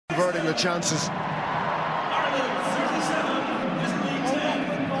converting the chances.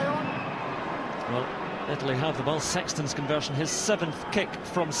 Well, Italy have the ball. Sexton's conversion, his 7th kick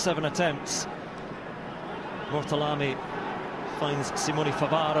from 7 attempts. Mortalami finds Simone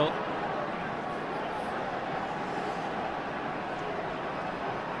Favaro.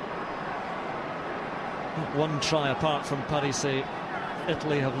 Not one try apart from Paris.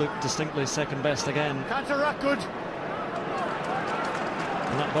 Italy have looked distinctly second best again. Counter-attack good.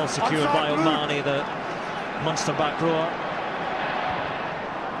 And that ball secured by Omani, the Munster back rower.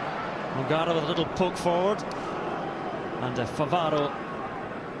 Mugara with a little poke forward. And Favaro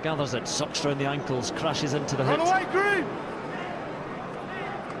gathers it, sucks around the ankles, crashes into the hit.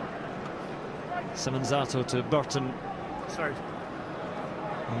 Simonzato to Burton. Sorry.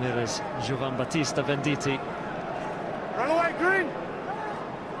 And there is Giovan Battista Venditti. Run away, Green!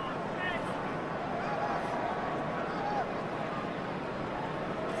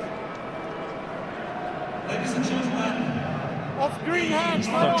 Ladies and gentlemen, off green hands.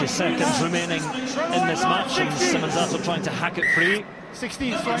 30 seconds remaining in this match, and Simonzato trying to hack it free.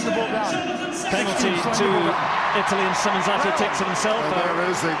 16 throwing the ball down. Penalty to Italy, and Simonzato takes it himself. There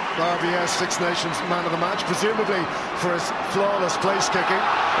is the RBS Six Nations man of the match, presumably for his flawless place kicking.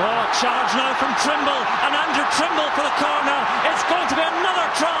 Oh, charge now from Trimble, and Andrew Trimble for the corner. It's going to be another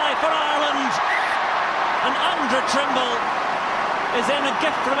try for Ireland. And Andrew Trimble is in, a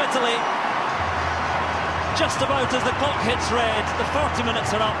gift from Italy. Just about as the clock hits red, the 40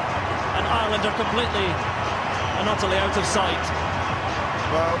 minutes are up, and Ireland are completely and utterly out of sight.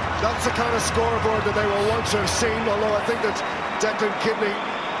 Well, that's the kind of scoreboard that they will want to have seen, although I think that Declan Kidney,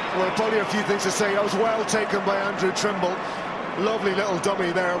 well, probably a few things to say. That was well taken by Andrew Trimble. Lovely little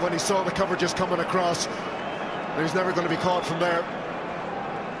dummy there when he saw the cover just coming across. And he's never going to be caught from there.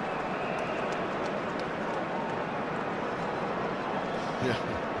 Yeah.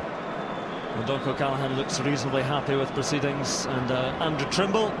 Well, Doc O'Callaghan looks reasonably happy with proceedings, and Andrew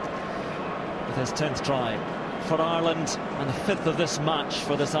Trimble with his 10th try for Ireland, and the 5th of this match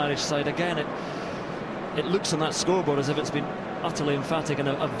for this Irish side. Again, it looks on that scoreboard as if it's been utterly emphatic, and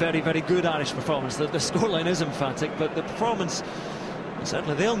a very, very good Irish performance. The scoreline is emphatic, but the performance,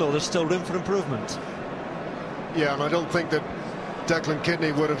 certainly they'll know there's still room for improvement. Yeah, and I don't think that Declan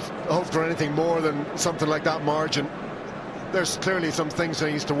Kidney would have hoped for anything more than something like that margin. There's clearly some things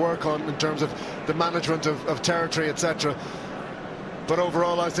he needs to work on in terms of the management of territory, etc. But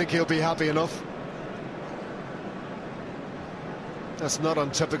overall, I think he'll be happy enough. That's not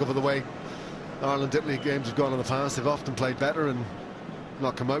untypical of the way Ireland-Italy games have gone in the past. They've often played better and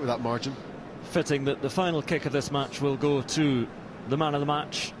not come out with that margin. Fitting that the final kick of this match will go to the man of the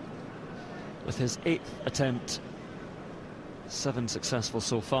match with his 8th attempt. 7 successful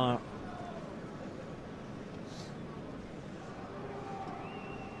so far.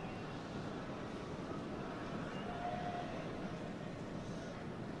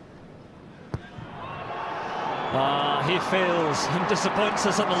 He fails and disappoints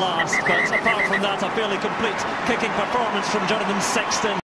us at the last, but apart from that, a fairly complete kicking performance from Jonathan Sexton.